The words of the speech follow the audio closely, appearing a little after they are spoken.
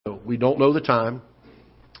we don't know the time,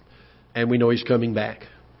 and we know He's coming back.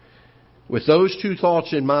 With those two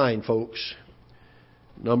thoughts in mind, folks,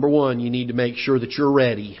 number one, you need to make sure that you're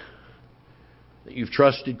ready, that you've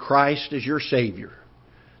trusted Christ as your Savior.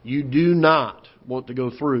 You do not want to go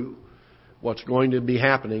through what's going to be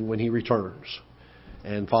happening when He returns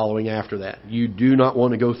and following after that. You do not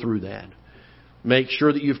want to go through that. Make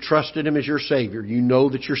sure that you've trusted Him as your Savior. You know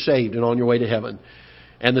that you're saved and on your way to heaven.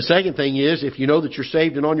 And the second thing is, if you know that you're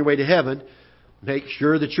saved and on your way to heaven, make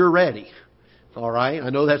sure that you're ready. All right?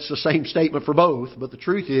 I know that's the same statement for both, but the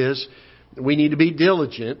truth is, we need to be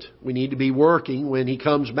diligent. We need to be working when He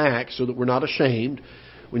comes back so that we're not ashamed.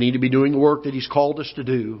 We need to be doing the work that He's called us to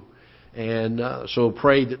do. And so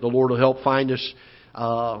pray that the Lord will help find us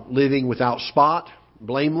living without spot,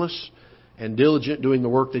 blameless, and diligent doing the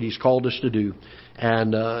work that He's called us to do.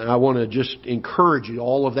 And I want to just encourage you.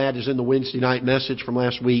 All of that is in the Wednesday night message from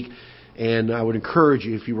last week. And I would encourage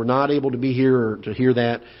you, if you were not able to be here or to hear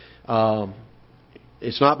that,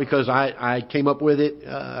 it's not because I came up with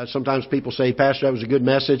it. Sometimes people say, Pastor, that was a good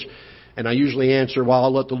message. And I usually answer, well,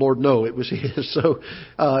 I'll let the Lord know it was His. So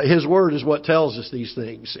His Word is what tells us these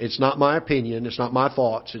things. It's not my opinion. It's not my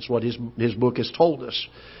thoughts. It's what His book has told us.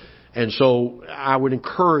 And so I would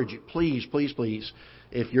encourage you, please, please, please,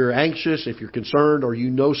 if you're anxious, if you're concerned, or you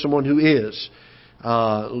know someone who is,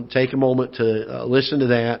 take a moment to listen to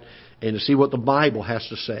that and to see what the Bible has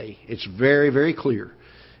to say. It's very, very clear.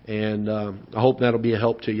 And I hope that'll be a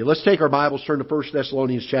help to you. Let's take our Bibles, turn to 1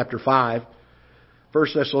 Thessalonians chapter 5. 1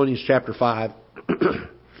 Thessalonians chapter 5. I'm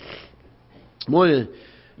going to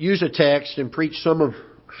use a text and preach some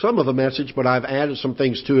of the message, but I've added some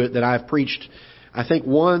things to it that I've preached, I think,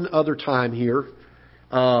 one other time here,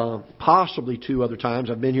 possibly two other times.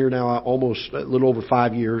 I've been here now almost a little over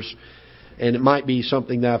 5 years, and it might be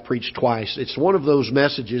something that I've preached twice. It's one of those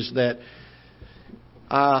messages that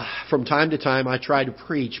from time to time I try to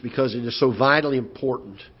preach because it is so vitally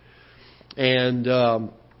important. And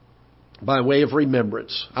by way of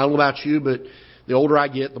remembrance. I don't know about you, but the older I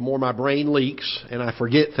get, the more my brain leaks and I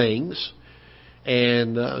forget things.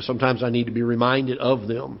 And sometimes I need to be reminded of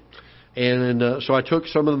them. And so I took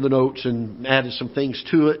some of the notes and added some things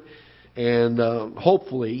to it. And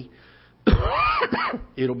hopefully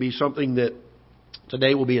it'll be something that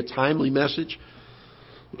today will be a timely message.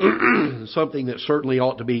 Something that certainly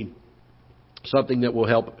ought to be something that will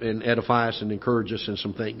help and edify us and encourage us in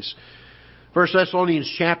some things. 1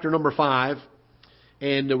 Thessalonians chapter number 5,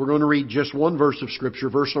 and we're going to read just one verse of Scripture,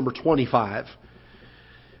 verse number 25.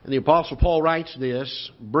 And the Apostle Paul writes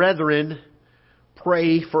this, Brethren,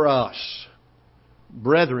 pray for us.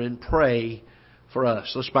 Brethren, pray for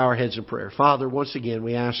us. Let's bow our heads in prayer. Father, once again,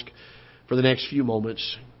 we ask for the next few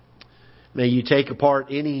moments, may You take apart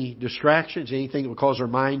any distractions, anything that would cause our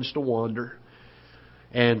minds to wander.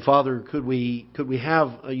 And Father, could we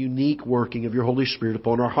have a unique working of Your Holy Spirit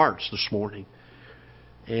upon our hearts this morning,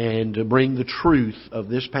 and to bring the truth of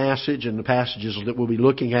this passage and the passages that we'll be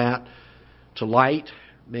looking at to light.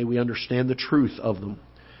 May we understand the truth of them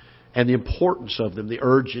and the importance of them, the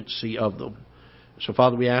urgency of them. So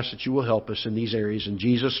Father, we ask that You will help us in these areas. In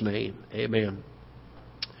Jesus' name, amen.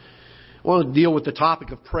 I want to deal with the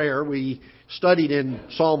topic of prayer. We studied in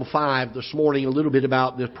Psalm 5 this morning a little bit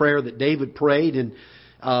about the prayer that David prayed, and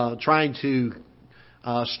trying to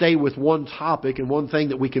stay with one topic and one thing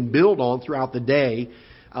that we can build on throughout the day.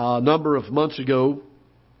 A number of months ago,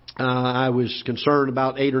 I was concerned,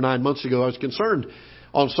 about 8 or 9 months ago, I was concerned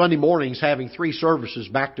on Sunday mornings having 3 services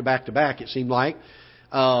back to back to back, it seemed like.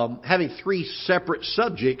 Having 3 separate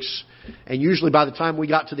subjects, and usually by the time we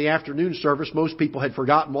got to the afternoon service, most people had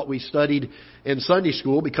forgotten what we studied in Sunday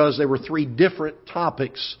school because there were 3 different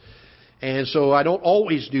topics. And so I don't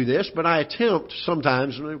always do this, but I attempt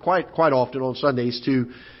sometimes, quite often on Sundays,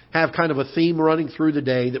 to have kind of a theme running through the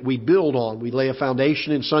day that we build on. We lay a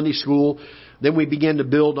foundation in Sunday school, then we begin to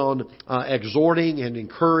build on exhorting and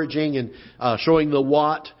encouraging and showing the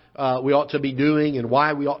what we ought to be doing and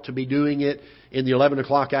why we ought to be doing it in the 11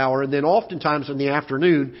 o'clock hour. And then oftentimes in the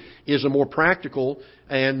afternoon is a more practical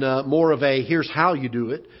and more of a here's how you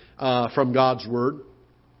do it from God's Word.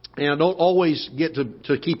 And I don't always get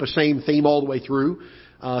to keep a same theme all the way through.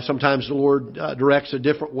 Sometimes the Lord directs a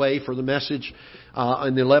different way for the message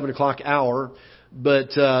in the 11 o'clock hour. But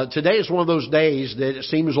today is one of those days that it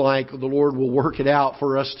seems like the Lord will work it out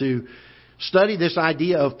for us to study this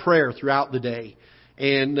idea of prayer throughout the day.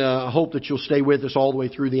 And I hope that you'll stay with us all the way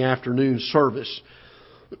through the afternoon service.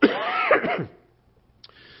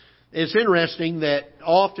 It's interesting that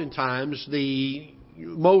oftentimes the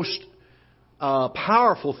most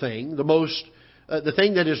powerful thing, the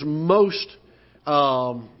thing that is most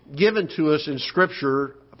given to us in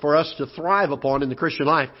Scripture for us to thrive upon in the Christian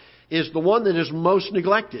life is the one that is most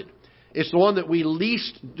neglected. It's the one that we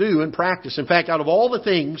least do and practice. In fact, out of all the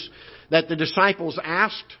things that the disciples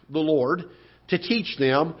asked the Lord to teach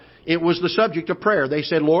them, it was the subject of prayer. They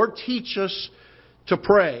said, Lord, teach us to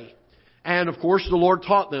pray. And of course, the Lord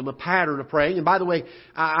taught them a pattern of praying. And by the way,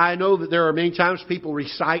 I know that there are many times people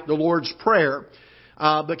recite the Lord's Prayer.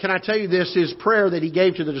 But can I tell you this, His prayer that He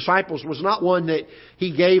gave to the disciples was not one that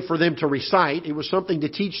He gave for them to recite. It was something to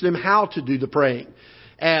teach them how to do the praying.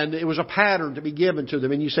 And it was a pattern to be given to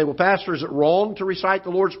them. And you say, well, Pastor, is it wrong to recite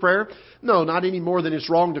the Lord's Prayer? No, not any more than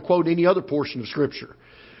it's wrong to quote any other portion of Scripture.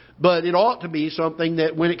 But it ought to be something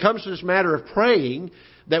that when it comes to this matter of praying,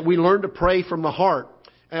 that we learn to pray from the heart.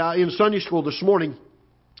 In Sunday school this morning,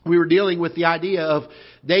 we were dealing with the idea of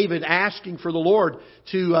David asking for the Lord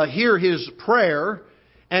to hear his prayer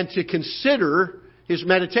and to consider his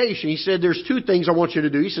meditation. He said, there's two things I want you to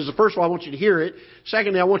do. He says, the first of all, I want you to hear it.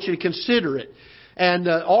 Secondly, I want you to consider it. And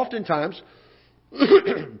oftentimes,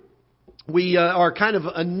 we are kind of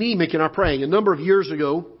anemic in our praying. A number of years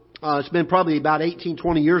ago, it's been probably about 18,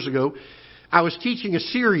 20 years ago, I was teaching a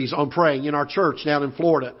series on praying in our church down in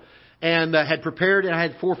Florida. And had prepared it. I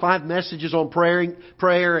had 4 or 5 messages on prayer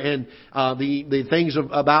and the things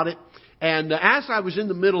about it. And as I was in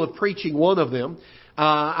the middle of preaching one of them,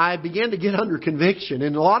 I began to get under conviction.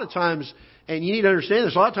 And a lot of times, and you need to understand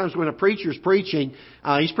this, a lot of times when a preacher is preaching,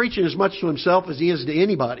 he's preaching as much to himself as he is to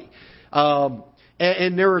anybody. I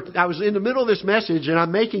was in the middle of this message, and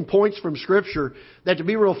I'm making points from Scripture that, to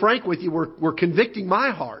be real frank with you, were convicting my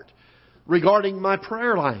heart regarding my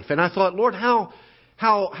prayer life. And I thought, Lord, how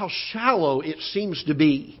shallow it seems to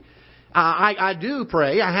be. I do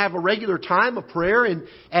pray. I have a regular time of prayer and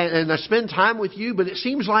I spend time with you, but it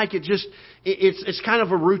seems like it's kind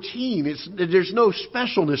of a routine. There's no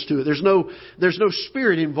specialness to it. There's no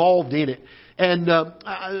spirit involved in it. And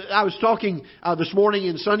I was talking this morning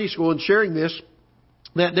in Sunday school and sharing this,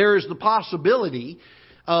 that there is the possibility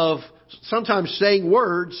of sometimes saying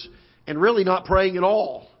words and really not praying at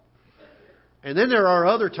all. And then there are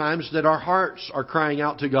other times that our hearts are crying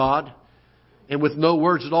out to God, and with no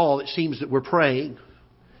words at all, it seems that we're praying.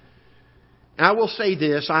 And I will say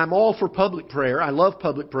this, I'm all for public prayer. I love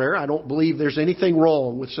public prayer. I don't believe there's anything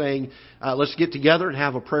wrong with saying, let's get together and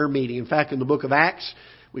have a prayer meeting. In fact, in the book of Acts,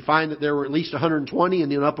 we find that there were at least 120 in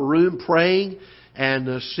the upper room praying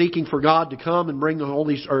and seeking for God to come and bring to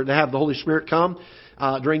have the Holy Spirit come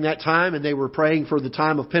during that time. And they were praying for the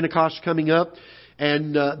time of Pentecost coming up.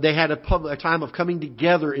 And they had a time of coming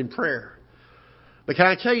together in prayer. But can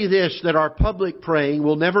I tell you this, that our public praying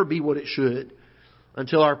will never be what it should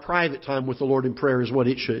until our private time with the Lord in prayer is what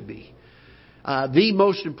it should be. The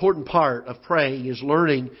most important part of praying is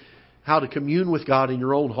learning how to commune with God in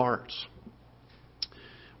your own hearts.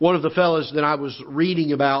 One of the fellows that I was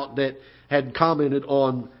reading about that had commented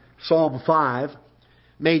on Psalm 5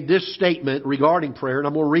 made this statement regarding prayer, and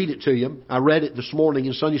I'm going to read it to you. I read it this morning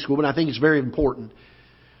in Sunday school, but I think it's very important.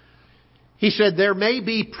 He said, there may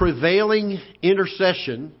be prevailing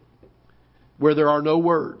intercession where there are no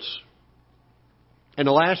words. And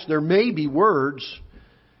alas, there may be words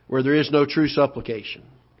where there is no true supplication.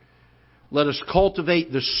 Let us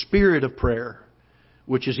cultivate the spirit of prayer,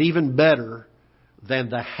 which is even better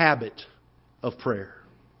than the habit of prayer.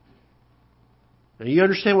 Now, you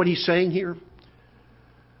understand what he's saying here?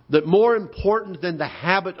 That more important than the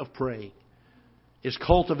habit of praying is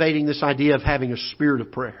cultivating this idea of having a spirit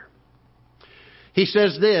of prayer. He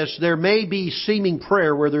says this, there may be seeming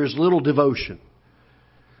prayer where there is little devotion.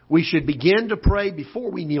 We should begin to pray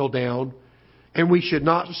before we kneel down, and we should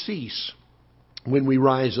not cease when we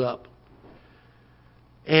rise up.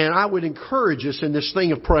 And I would encourage us in this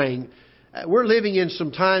thing of praying. We're living in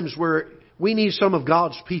some times where we need some of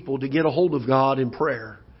God's people to get a hold of God in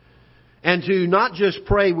prayer. And to not just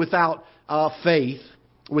pray without faith,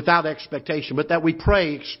 without expectation, but that we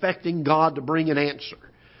pray expecting God to bring an answer.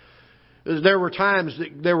 There were times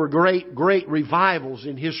that there were great revivals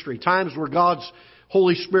in history. Times where God's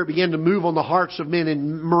Holy Spirit began to move on the hearts of men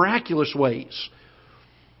in miraculous ways.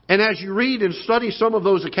 And as you read and study some of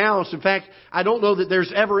those accounts, in fact, I don't know that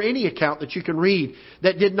there's ever any account that you can read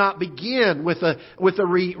that did not begin with a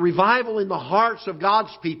revival in the hearts of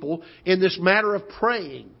God's people in this matter of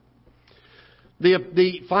praying.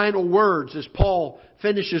 The final words as Paul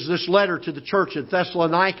finishes this letter to the church in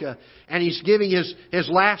Thessalonica, and he's giving his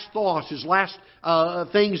last thoughts, his last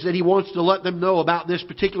things that he wants to let them know about this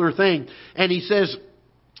particular thing. And he says,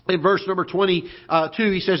 In verse number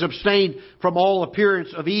 22, he says, abstain from all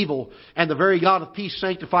appearance of evil, and the very God of peace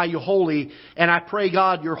sanctify you wholly. And I pray,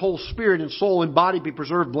 God, your whole spirit and soul and body be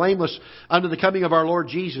preserved blameless unto the coming of our Lord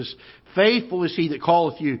Jesus. Faithful is he that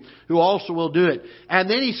calleth you, who also will do it. And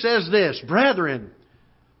then he says this, brethren,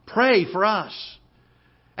 pray for us.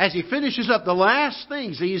 As he finishes up the last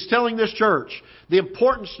things that he's telling this church, the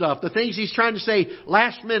important stuff, the things he's trying to say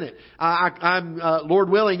last minute. I'm Lord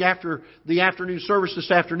willing, after the afternoon service this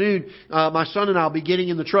afternoon, my son and I will be getting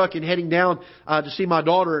in the truck and heading down to see my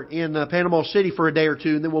daughter in Panama City for a day or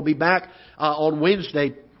two, and then we'll be back on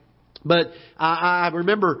Wednesday. But I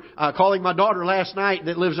remember calling my daughter last night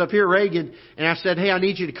that lives up here, Reagan, and I said, hey, I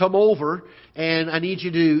need you to come over, and I need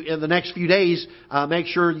you to, in the next few days, make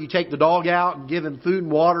sure you take the dog out and give him food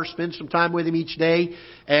and water, spend some time with him each day.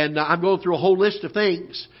 And I'm going through a whole list of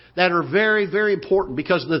things that are very, very important,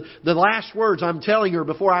 because the last words I'm telling her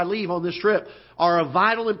before I leave on this trip are of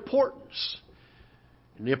vital importance.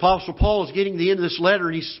 And the Apostle Paul is getting to the end of this letter,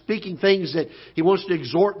 and he's speaking things that he wants to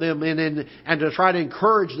exhort them in and to try to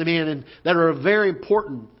encourage them in, and that are very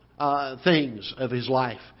important things of his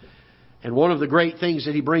life. And one of the great things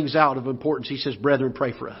that he brings out of importance, he says, brethren,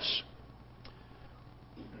 pray for us.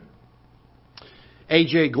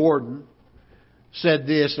 A.J. Gordon said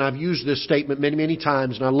this, and I've used this statement many, many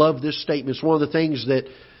times, and I love this statement. It's one of the things that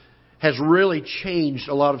has really changed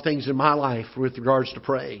a lot of things in my life with regards to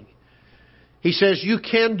praying. He says, you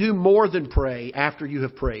can do more than pray after you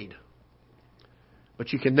have prayed.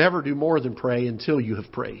 But you can never do more than pray until you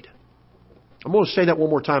have prayed. I'm going to say that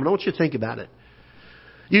one more time, and I want you to think about it.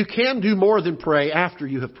 You can do more than pray after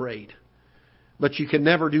you have prayed. But you can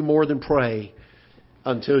never do more than pray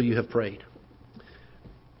until you have prayed.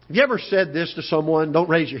 Have you ever said this to someone? Don't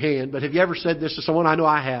raise your hand, but have you ever said this to someone? I know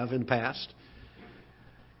I have in the past.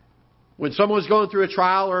 When someone's going through a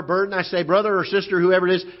trial or a burden, I say, brother or sister, whoever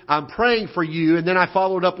it is, I'm praying for you. And then I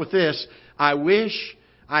followed up with this. I wish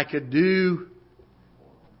I could do...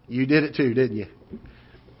 You did it too, didn't you?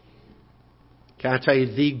 Can I tell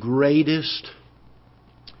you, the greatest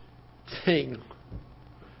thing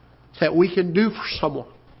that we can do for someone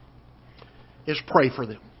is pray for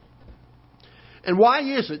them. And why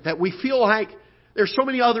is it that we feel like there's so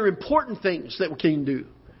many other important things that we can do?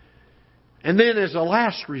 And then as a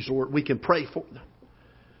last resort, we can pray for them.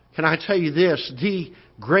 Can I tell you this? The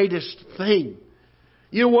greatest thing.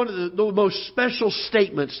 You know, one of the most special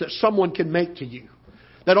statements that someone can make to you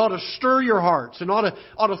that ought to stir your hearts and ought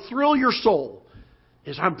to thrill your soul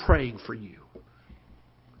is, I'm praying for you.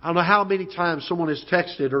 I don't know how many times someone has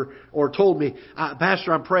texted or told me,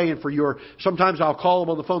 Pastor, I'm praying for you. Or sometimes I'll call them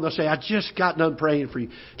on the phone. They'll say, I just got done praying for you.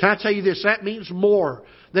 Can I tell you this? That means more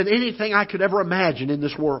than anything I could ever imagine in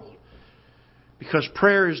this world. Because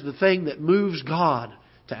prayer is the thing that moves God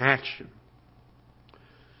to action.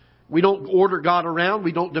 We don't order God around.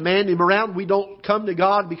 We don't demand Him around. We don't come to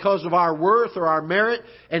God because of our worth or our merit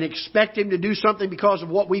and expect Him to do something because of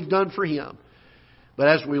what we've done for Him. But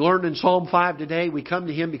as we learned in Psalm 5 today, we come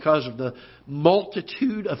to Him because of the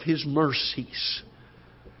multitude of His mercies.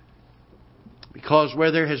 Because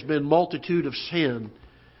where there has been multitude of sin,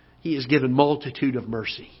 He has given multitude of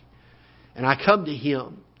mercy. And I come to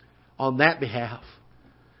Him on that behalf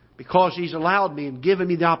because He's allowed me and given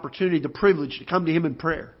me the opportunity, the privilege to come to Him in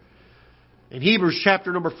prayer. In Hebrews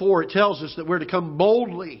chapter number 4, it tells us that we're to come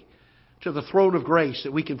boldly to the throne of grace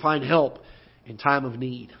that we can find help in time of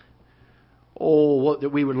need. Oh, what that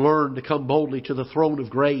we would learn to come boldly to the throne of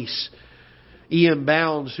grace. E.M.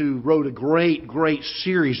 Bounds, who wrote a great, great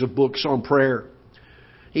series of books on prayer,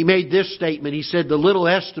 he made this statement. He said, the little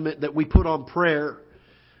estimate that we put on prayer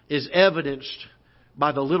is evidenced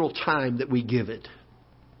by the little time that we give it.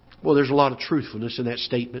 Well, there's a lot of truthfulness in that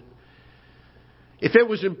statement. If it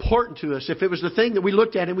was important to us, if it was the thing that we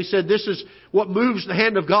looked at and we said, this is what moves the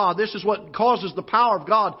hand of God, this is what causes the power of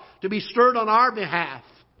God to be stirred on our behalf,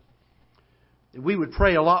 then we would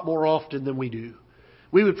pray a lot more often than we do.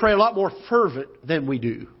 We would pray a lot more fervent than we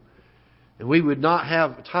do. And we would not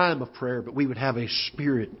have a time of prayer, but we would have a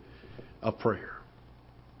spirit of prayer.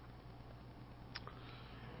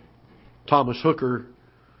 Thomas Hooker,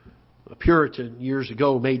 a Puritan years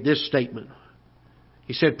ago, made this statement.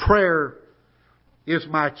 He said, prayer is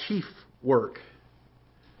my chief work.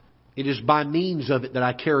 It is by means of it that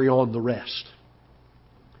I carry on the rest.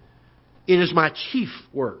 It is my chief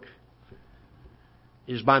work.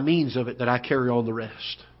 It is by means of it that I carry on the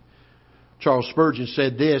rest. Charles Spurgeon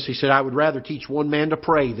said this. He said, I would rather teach one man to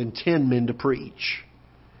pray than 10 men to preach.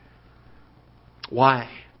 Why?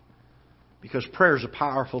 Because prayer is a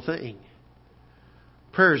powerful thing.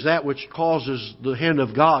 Prayer is that which causes the hand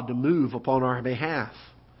of God to move upon our behalf.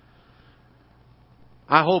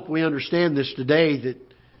 I hope we understand this today, that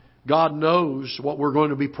God knows what we're going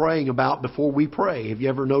to be praying about before we pray. Have you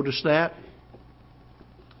ever noticed that?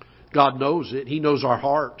 God knows it. He knows our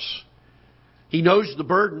hearts. He knows the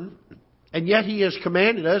burden. And yet He has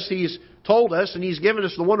commanded us, He's told us, and He's given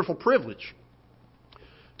us the wonderful privilege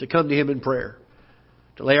to come to Him in prayer,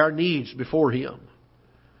 to lay our needs before Him.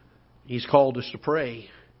 He's called us to pray,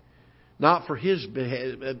 not for His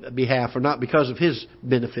behalf or not because of His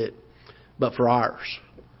benefit, but for ours.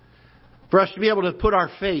 For us to be able to put our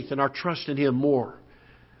faith and our trust in Him more.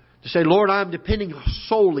 To say, Lord, I'm depending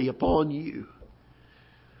solely upon You.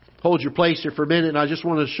 Hold your place here for a minute, and I just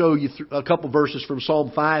want to show you a couple verses from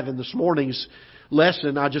Psalm 5 in this morning's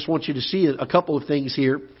lesson. I just want you to see a couple of things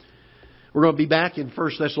here. We're going to be back in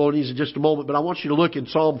 1 Thessalonians in just a moment, but I want you to look in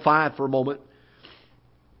Psalm 5 for a moment.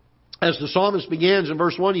 As the psalmist begins in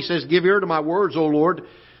verse 1, he says, "Give ear to my words, O Lord.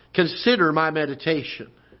 Consider my meditation.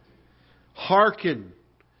 Hearken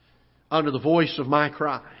unto the voice of my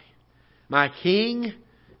cry. My King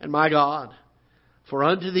and my God, for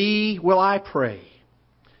unto Thee will I pray.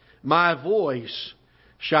 My voice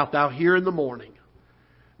shalt Thou hear in the morning."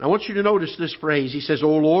 I want you to notice this phrase. He says, "O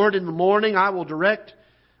Lord, in the morning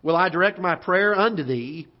will I direct my prayer unto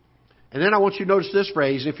Thee." And then I want you to notice this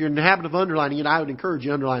phrase. If you're in the habit of underlining it, I would encourage you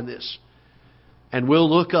to underline this. "And we'll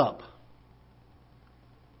look up."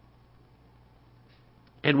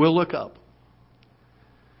 And we'll look up.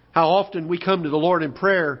 How often we come to the Lord in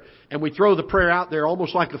prayer and we throw the prayer out there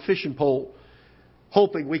almost like a fishing pole,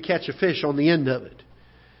 hoping we catch a fish on the end of it.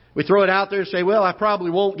 We throw it out there and say, well, I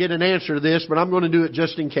probably won't get an answer to this, but I'm going to do it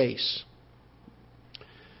just in case.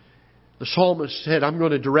 The psalmist said, I'm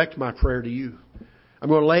going to direct my prayer to You. I'm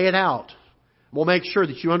going to lay it out. I'm going to make sure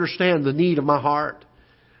that You understand the need of my heart.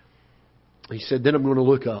 He said, then I'm going to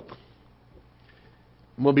look up.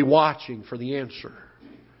 I'm going to be watching for the answer.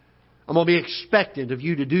 I'm going to be expectant of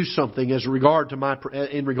You to do something in regard to my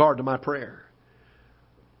prayer.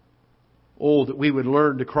 Oh, that we would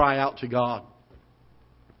learn to cry out to God.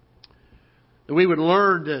 That we would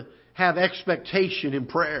learn to have expectation in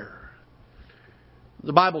prayer.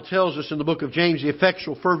 The Bible tells us in the book of James, the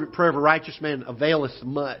effectual fervent prayer of a righteous man availeth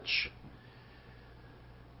much.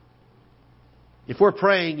 If we're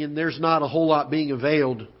praying and there's not a whole lot being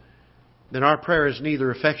availed, then our prayer is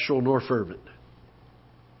neither effectual nor fervent.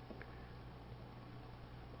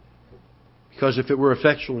 Because if it were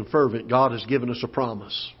effectual and fervent, God has given us a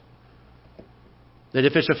promise. That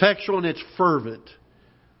if it's effectual and it's fervent,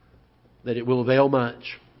 that it will avail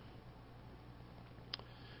much.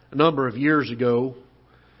 A number of years ago,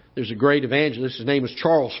 there's a great evangelist. His name was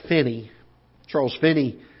Charles Finney. Charles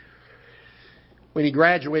Finney, when he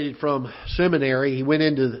graduated from seminary, he went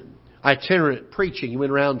into itinerant preaching. He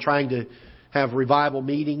went around trying to have revival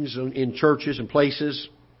meetings in churches and places.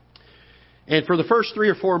 And for the first 3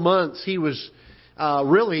 or 4 months, he was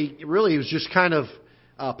really he was just kind of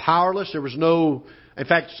powerless. There was no... In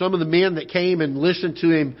fact, some of the men that came and listened to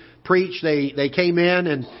him preach, they came in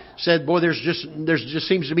and said, boy, there's just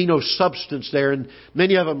seems to be no substance there. And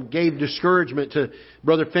many of them gave discouragement to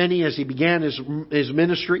Brother Finney as he began his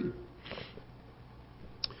ministry.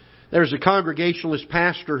 There was a Congregationalist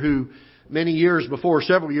pastor who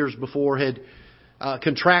several years before, had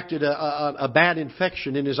contracted a bad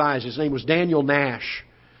infection in his eyes. His name was Daniel Nash.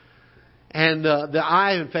 And the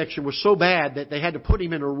eye infection was so bad that they had to put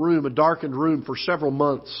him in a darkened room for several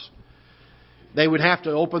months. They would have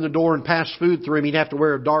to open the door and pass food through him. He'd have to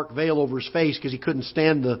wear a dark veil over his face because he couldn't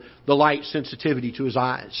stand the light sensitivity to his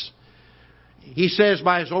eyes. He says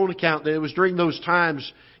by his own account that it was during those times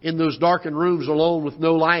in those darkened rooms alone with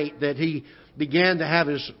no light that he began to have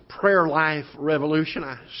his prayer life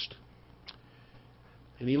revolutionized.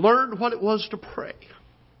 And he learned what it was to pray.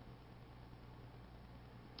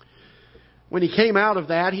 When he came out of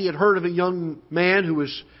that, he had heard of a young man who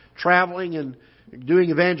was traveling and doing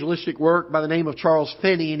evangelistic work by the name of Charles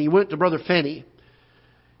Finney, and he went to Brother Finney.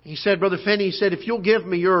 He said, Brother Finney, he said, if you'll give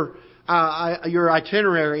me your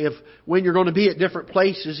itinerary of when you're going to be at different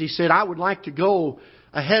places, he said, I would like to go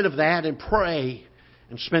ahead of that and pray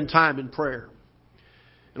and spend time in prayer.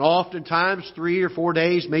 And oftentimes, 3 or 4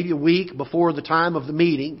 days, maybe a week before the time of the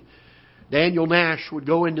meeting, Daniel Nash would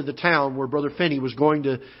go into the town where Brother Finney was going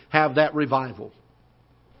to have that revival.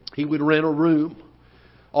 He would rent a room,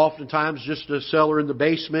 oftentimes just a cellar in the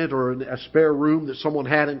basement or a spare room that someone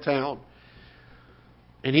had in town.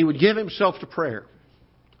 And he would give himself to prayer.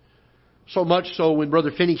 So much so when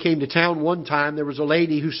Brother Finney came to town one time, there was a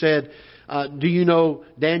lady who said, do you know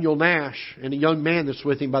Daniel Nash? And a young man that's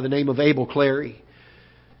with him by the name of Abel Clary.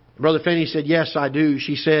 Brother Finney said, yes, I do.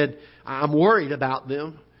 She said, I'm worried about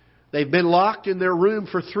them. They've been locked in their room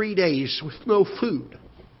for 3 days with no food.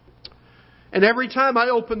 And every time I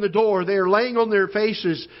open the door, they are laying on their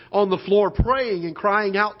faces on the floor, praying and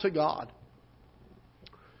crying out to God.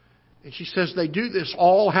 And she says they do this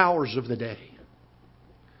all hours of the day.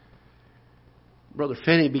 Brother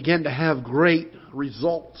Finney began to have great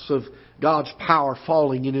results of God's power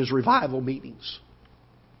falling in his revival meetings.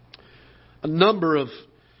 A number of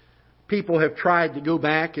people have tried to go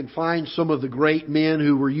back and find some of the great men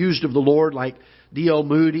who were used of the Lord, like D.L.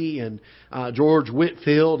 Moody and George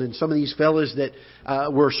Whitefield, and some of these fellas that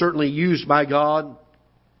were certainly used by God.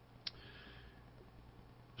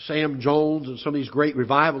 Sam Jones and some of these great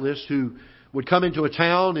revivalists who would come into a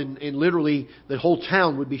town and literally the whole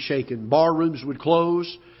town would be shaken. Bar rooms would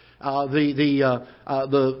close. The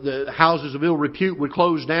houses of ill repute would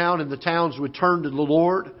close down, and the towns would turn to the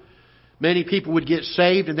Lord. Many people would get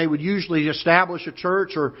saved, and they would usually establish a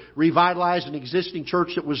church or revitalize an existing church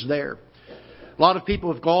that was there. A lot of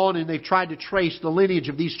people have gone and they've tried to trace the lineage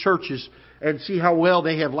of these churches and see how well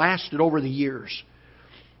they have lasted over the years.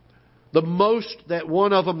 The most that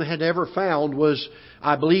one of them had ever found was,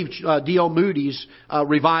 I believe, D.L. Moody's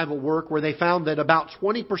revival work, where they found that about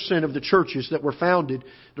 20% of the churches that were founded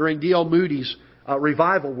during D.L. Moody's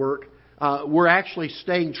revival work were actually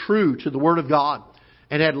staying true to the Word of God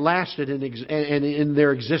and had lasted in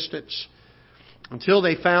their existence until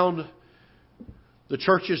they found the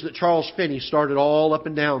churches that Charles Finney started all up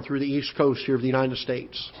and down through the East Coast here of the United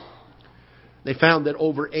States. They found that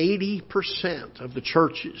over 80% of the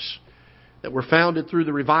churches that were founded through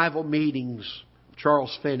the revival meetings of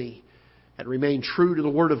Charles Finney had remained true to the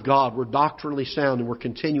Word of God, were doctrinally sound, and were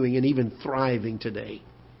continuing and even thriving today.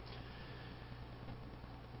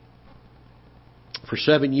 For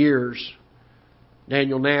 7 years,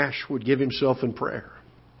 Daniel Nash would give himself in prayer.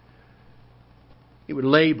 He would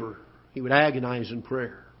labor. He would agonize in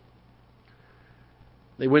prayer.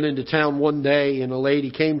 They went into town one day, and a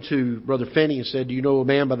lady came to Brother Finney and said, "Do you know a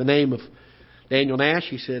man by the name of Daniel Nash?"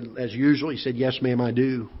 He said, as usual, he said, "Yes, ma'am, I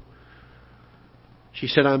do." She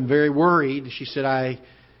said, "I'm very worried." She said, "I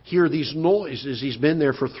hear these noises." He's been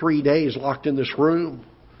there for 3 days locked in this room.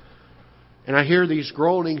 "And I hear these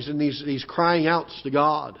groanings and these crying outs to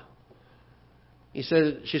God." She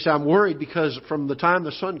said, "I'm worried because from the time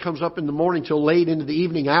the sun comes up in the morning till late into the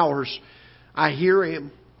evening hours, I hear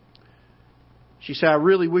him." She said, "I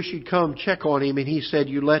really wish you'd come check on him." And he said,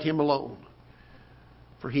 "You let him alone,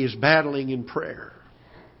 for he is battling in prayer."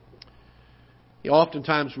 He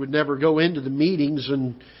oftentimes would never go into the meetings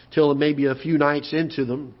until maybe a few nights into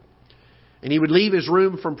them. And he would leave his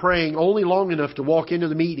room from praying only long enough to walk into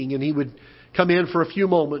the meeting, and he would come in for a few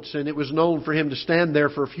moments, and it was known for him to stand there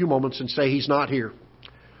for a few moments and say, "He's not here."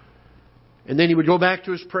 And then he would go back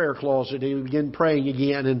to his prayer closet and he would begin praying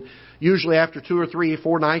again. And usually after 2 or 3 or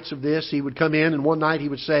 4 nights of this, he would come in, and one night he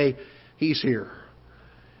would say, "He's here."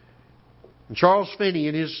 And Charles Finney,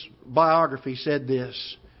 in his biography, said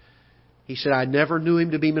this. He said, "I never knew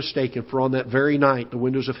him to be mistaken, for on that very night the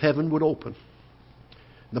windows of heaven would open.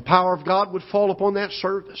 The power of God would fall upon that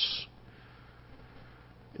service."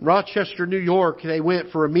 In Rochester, New York, they went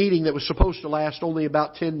for a meeting that was supposed to last only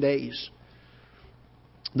about 10 days.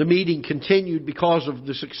 The meeting continued because of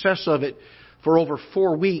the success of it for over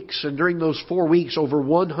 4 weeks. And during those 4 weeks, over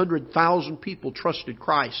 100,000 people trusted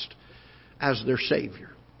Christ as their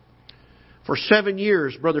Savior. For 7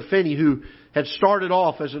 years, Brother Finney, who had started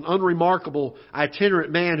off as an unremarkable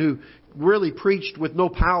itinerant man who really preached with no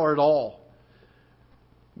power at all,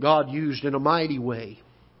 God used in a mighty way.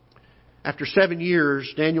 After 7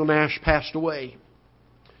 years, Daniel Nash passed away.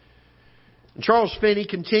 And Charles Finney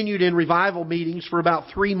continued in revival meetings for about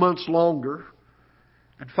 3 months longer,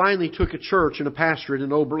 and finally took a church and a pastorate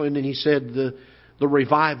in Oberlin, and he said, the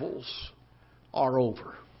revivals are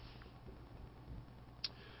over.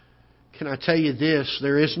 Can I tell you this?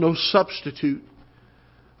 There is no substitute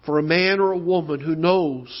for a man or a woman who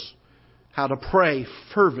knows how to pray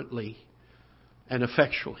fervently and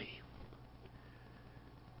effectually.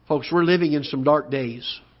 Folks, we're living in some dark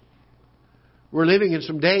days. We're living in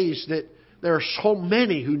some days that there are so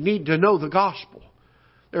many who need to know the gospel.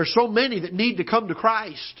 There are so many that need to come to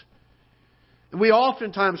Christ. And we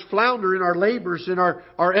oftentimes flounder in our labors, in our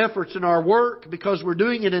efforts, in our work, because we're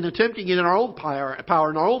doing it and attempting it in our own power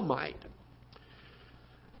and our own might.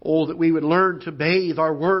 Oh, that we would learn to bathe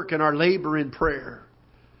our work and our labor in prayer.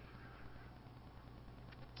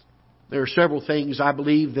 There are several things I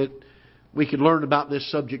believe that we could learn about this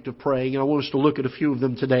subject of praying, and I want us to look at a few of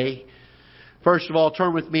them today. First of all,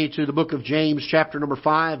 turn with me to the book of James, chapter number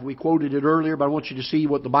 5. We quoted it earlier, but I want you to see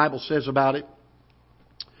what the Bible says about it.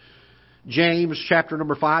 James chapter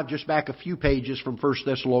number 5, just back a few pages from 1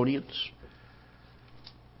 Thessalonians.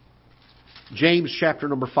 James chapter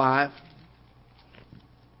number 5.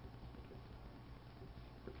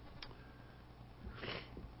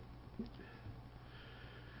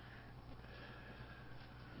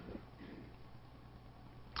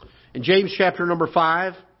 In James chapter number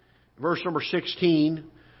 5, verse number 16,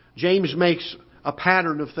 James makes a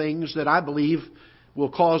pattern of things that I believe will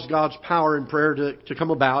cause God's power in prayer to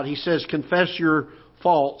come about. He says, confess your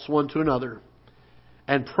faults one to another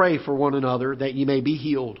and pray for one another that ye may be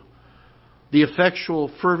healed. The effectual,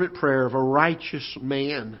 fervent prayer of a righteous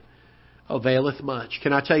man availeth much.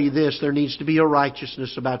 Can I tell you this? There needs to be a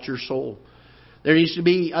righteousness about your soul. There needs to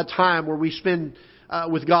be a time where we spend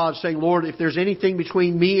with God saying, Lord, if there's anything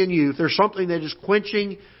between me and you, if there's something that is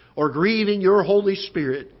quenching or grieving your Holy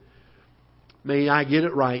Spirit, may I get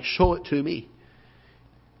it right. Show it to me.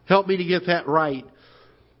 Help me to get that right.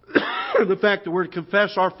 The fact that we're to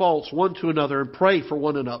confess our faults one to another and pray for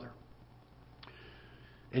one another.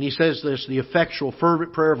 And he says this, the effectual,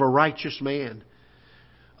 fervent prayer of a righteous man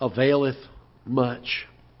availeth much.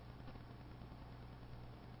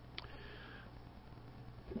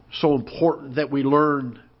 So important that we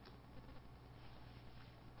learn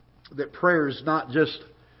that prayer is not just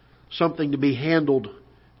something to be handled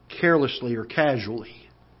carelessly or casually.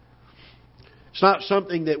 It's not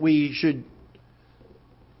something that we should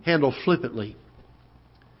handle flippantly,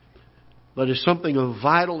 but it's something of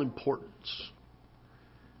vital importance.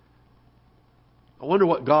 I wonder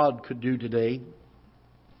what God could do today.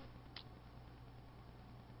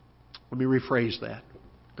 Let me rephrase that.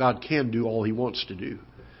 God can do all He wants to do.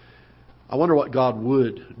 I wonder what God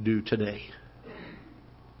would do today.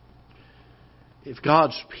 If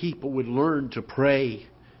God's people would learn to pray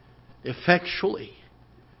effectually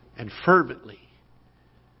and fervently,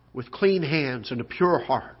 with clean hands and a pure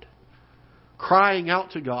heart, crying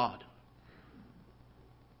out to God,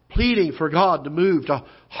 pleading for God to move, to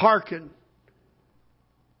hearken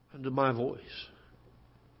unto my voice,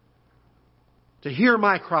 to hear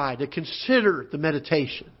my cry, to consider the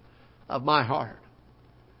meditation of my heart.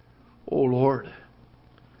 Oh Lord,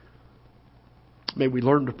 may we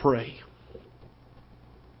learn to pray.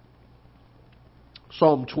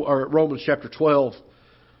 Romans chapter 12.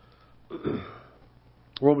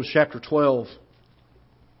 Romans chapter 12.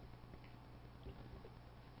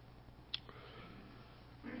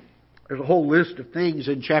 There's a whole list of things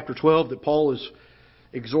in chapter 12 that Paul is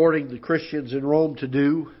exhorting the Christians in Rome to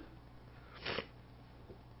do.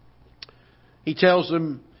 He tells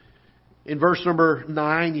them in verse number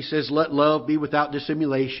 9, he says, let love be without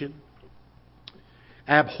dissimulation.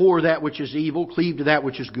 Abhor that which is evil, cleave to that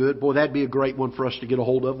which is good. Boy, that'd be a great one for us to get a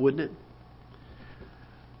hold of, wouldn't it?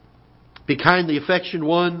 Be kindly affection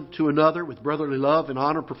one to another with brotherly love and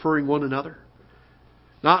honor, preferring one another.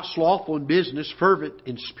 Not slothful in business, fervent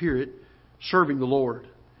in spirit, serving the Lord.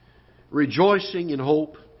 Rejoicing in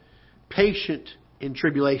hope, patient in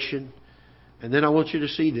tribulation. And then I want you to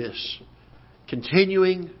see this.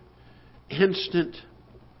 Continuing instant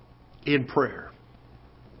in prayer.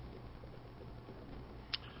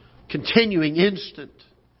 Continuing instant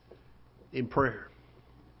in prayer.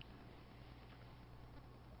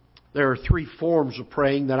 There are three forms of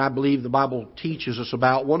praying that I believe the Bible teaches us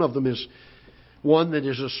about. One of them is one that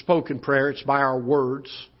is a spoken prayer. It's by our words.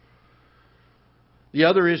 The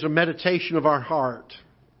other is a meditation of our heart.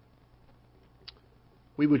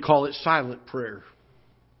 We would call it silent prayer.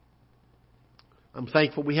 I'm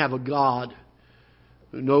thankful we have a God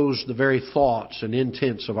who knows the very thoughts and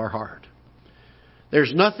intents of our heart.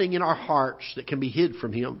 There's nothing in our hearts that can be hid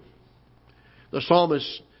from Him. The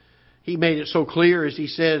psalmist, he made it so clear as he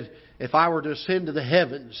said, if I were to ascend to the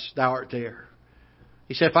heavens, Thou art there.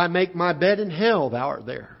 He said, if I make my bed in hell, Thou art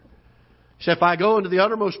there. He said, if I go into the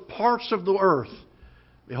uttermost parts of the earth,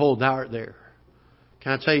 behold, Thou art there.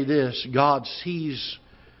 Can I tell you this? God sees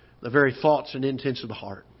the very thoughts and intents of the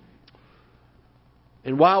heart.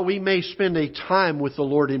 And while we may spend a time with the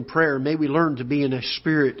Lord in prayer, may we learn to be in a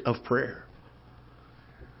spirit of prayer.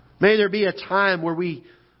 May there be a time where we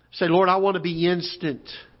say, Lord, I want to be instant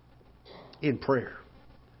in prayer.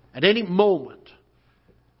 At any moment,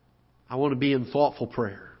 I want to be in thoughtful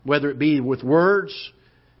prayer. Whether it be with words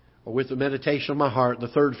or with the meditation of my heart. The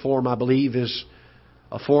third form, I believe, is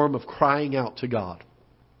a form of crying out to God.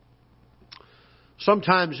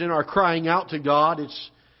 Sometimes in our crying out to God,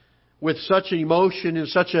 it's with such an emotion and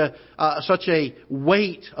such a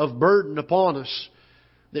weight of burden upon us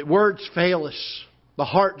that words fail us. The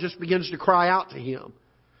heart just begins to cry out to Him.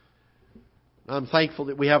 I'm thankful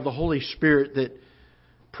that we have the Holy Spirit that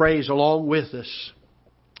prays along with us.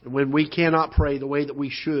 And when we cannot pray the way that we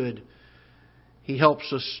should, He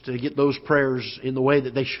helps us to get those prayers in the way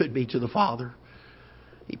that they should be to the Father.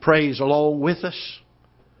 He prays along with us.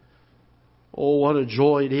 Oh, what a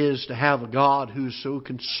joy it is to have a God who's so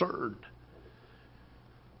concerned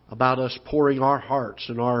about us pouring our hearts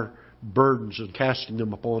and our burdens and casting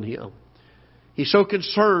them upon Him. He's so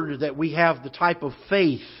concerned that we have the type of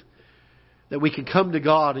faith that we can come to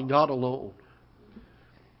God and God alone.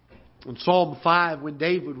 In Psalm 5, when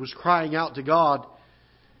David was crying out to God,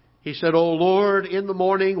 he said, O Lord, in the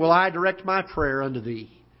morning will I direct my prayer unto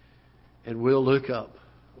Thee, and will look up.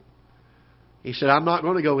 He said, I'm not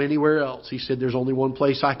going to go anywhere else. He said, there's only one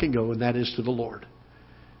place I can go, and that is to the Lord.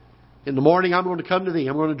 In the morning I'm going to come to Thee.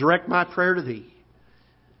 I'm going to direct my prayer to Thee.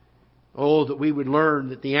 Oh, that we would learn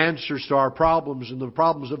that the answers to our problems and the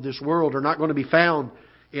problems of this world are not going to be found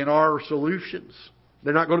in our solutions.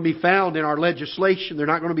 They're not going to be found in our legislation. They're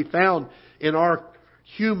not going to be found in our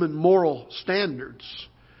human moral standards.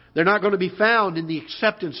 They're not going to be found in the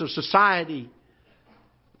acceptance of society.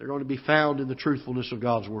 They're going to be found in the truthfulness of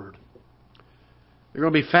God's Word. They're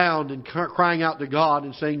going to be found in crying out to God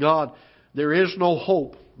and saying, God, there is no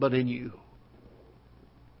hope but in You.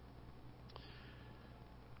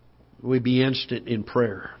 We be instant in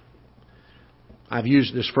prayer. I've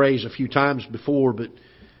used this phrase a few times before, but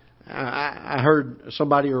I heard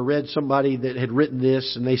somebody or read somebody that had written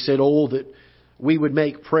this, and they said, oh, that we would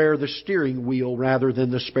make prayer the steering wheel rather than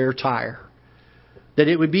the spare tire. That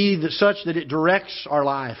it would be such that it directs our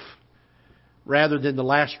life rather than the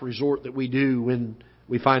last resort that we do when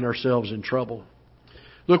we find ourselves in trouble.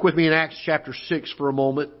 Look with me in Acts chapter 6 for a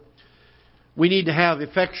moment. We need to have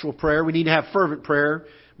effectual prayer. We need to have fervent prayer.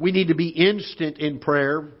 We need to be instant in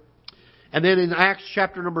prayer. And then in Acts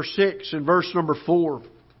chapter number 6 and verse number 4,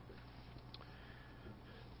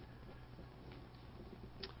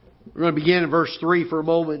 we're going to begin in verse 3 for a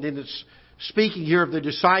moment, and it's speaking here of the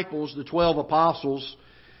disciples, the 12 apostles.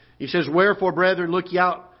 He says, Wherefore, brethren, look ye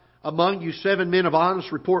out among you 7 men of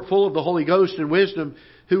honest report, full of the Holy Ghost and wisdom,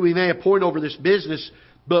 who we may appoint over this business.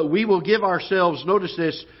 But we will give ourselves, notice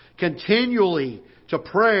this, continually to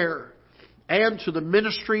prayer and to the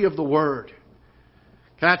ministry of the Word.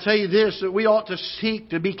 Can I tell you this, that we ought to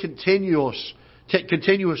seek to be continuous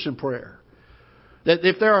in prayer. That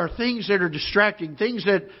if there are things that are distracting, things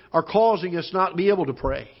that are causing us not to be able to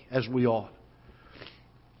pray as we ought,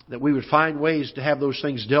 that we would find ways to have those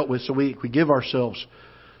things dealt with so we give ourselves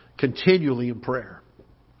continually in prayer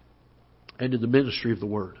and in the ministry of the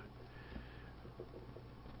Word.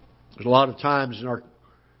 There's a lot of times in our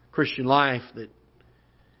Christian life that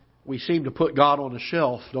we seem to put God on a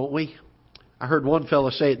shelf, don't we? I heard one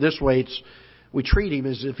fellow say it this way, we treat Him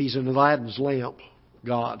as if He's an Aladdin's lamp,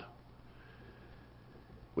 God.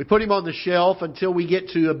 We put Him on the shelf until we get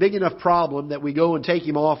to a big enough problem that we go and take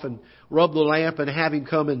Him off and rub the lamp and have Him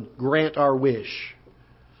come and grant our wish.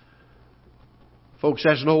 Folks,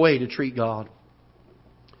 that's no way to treat God.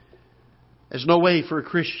 There's no way for a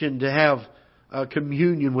Christian to have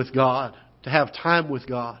communion with God, to have time with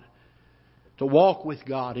God, to walk with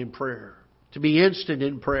God in prayer, to be instant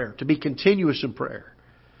in prayer, to be continuous in prayer,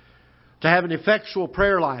 to have an effectual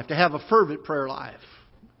prayer life, to have a fervent prayer life.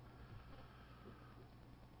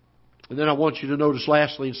 And then I want you to notice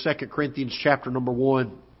lastly in 2 Corinthians chapter number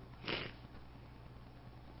 1.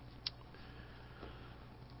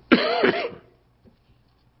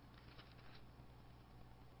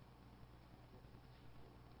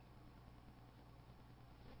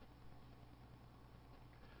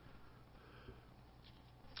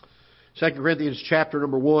 Second Corinthians chapter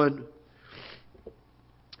number 1,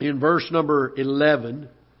 in verse number 11,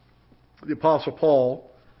 the Apostle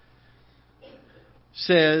Paul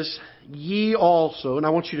says, Ye also, and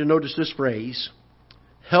I want you to notice this phrase,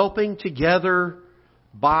 helping together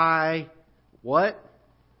by what?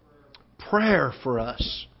 Prayer for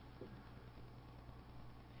us.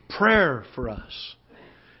 Prayer for us.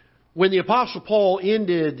 When the Apostle Paul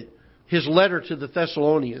ended his letter to the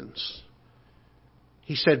Thessalonians,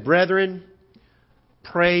 he said, Brethren,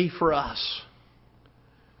 pray for us.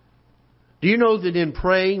 Do you know that in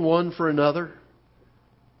praying one for another,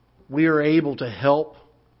 we are able to help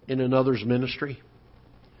in another's ministry?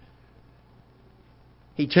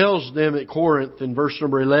 He tells them at Corinth in verse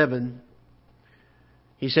number 11,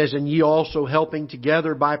 he says, And ye also helping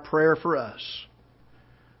together by prayer for us,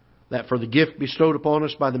 that for the gift bestowed upon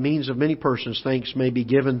us by the means of many persons, thanks may be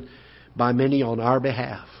given by many on our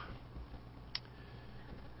behalf.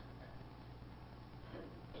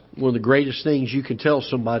 One of the greatest things you can tell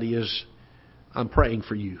somebody is, I'm praying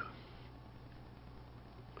for you.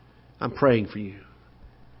 I'm praying for you.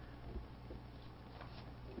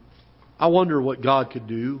 I wonder what God could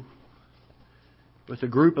do with a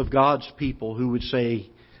group of God's people who would say,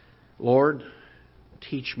 Lord,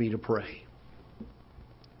 teach me to pray.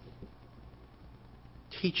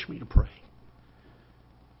 Teach me to pray.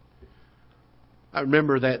 I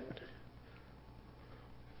remember that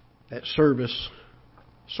service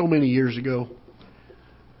so many years ago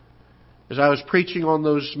as I was preaching on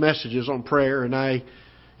those messages on prayer, and I,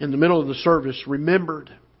 in the middle of the service, remembered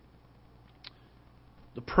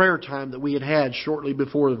the prayer time that we had had shortly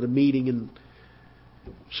before the meeting, and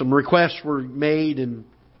some requests were made, and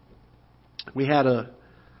we had a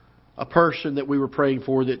person that we were praying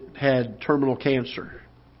for that had terminal cancer.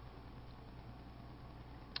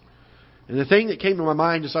 And the thing that came to my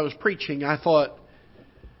mind as I was preaching, I thought,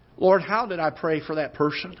 Lord, how did I pray for that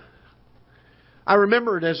person? I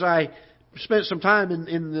remembered as I spent some time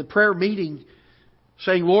in the prayer meeting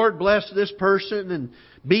saying, Lord, bless this person and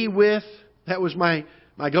be with, that was my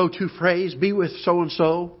go-to phrase, be with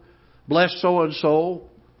so-and-so, bless so-and-so.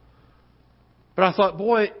 But I thought,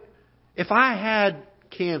 boy, if I had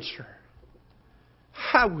cancer,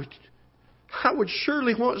 I would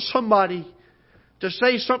surely want somebody to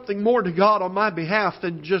say something more to God on my behalf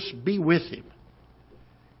than just be with Him.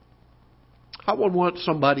 I would want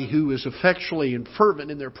somebody who is effectually and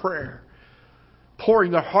fervent in their prayer,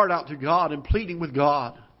 pouring their heart out to God and pleading with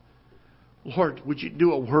God, Lord, would you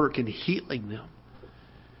do a work in healing them?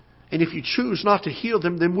 And if you choose not to heal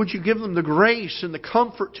them, then would you give them the grace and the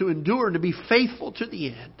comfort to endure and to be faithful to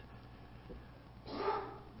the end?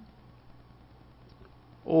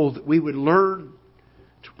 Oh, that we would learn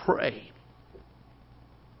to pray.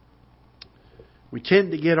 We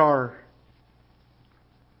tend to get our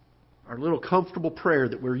little comfortable prayer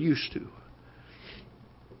that we're used to.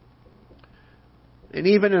 And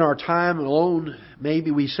even in our time alone,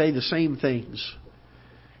 maybe we say the same things.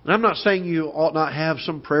 And I'm not saying you ought not have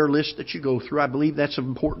some prayer list that you go through. I believe that's an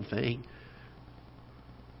important thing.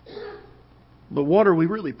 But what are we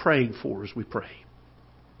really praying for as we pray?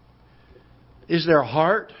 Is there a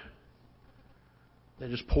heart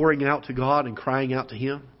that is pouring out to God and crying out to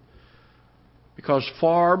Him? Because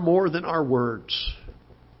far more than our words,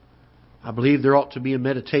 I believe there ought to be a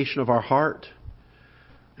meditation of our heart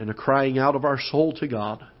and a crying out of our soul to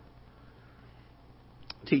God.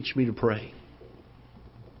 Teach me to pray.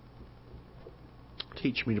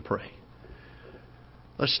 Teach me to pray.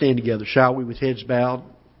 Let's stand together, shall we, with heads bowed.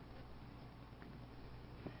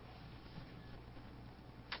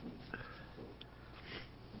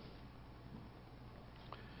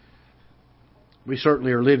 We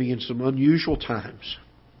certainly are living in some unusual times.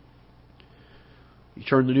 You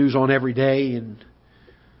turn the news on every day and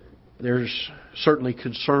there's certainly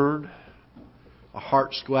concern. Our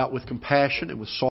hearts go out with compassion and with sorrow.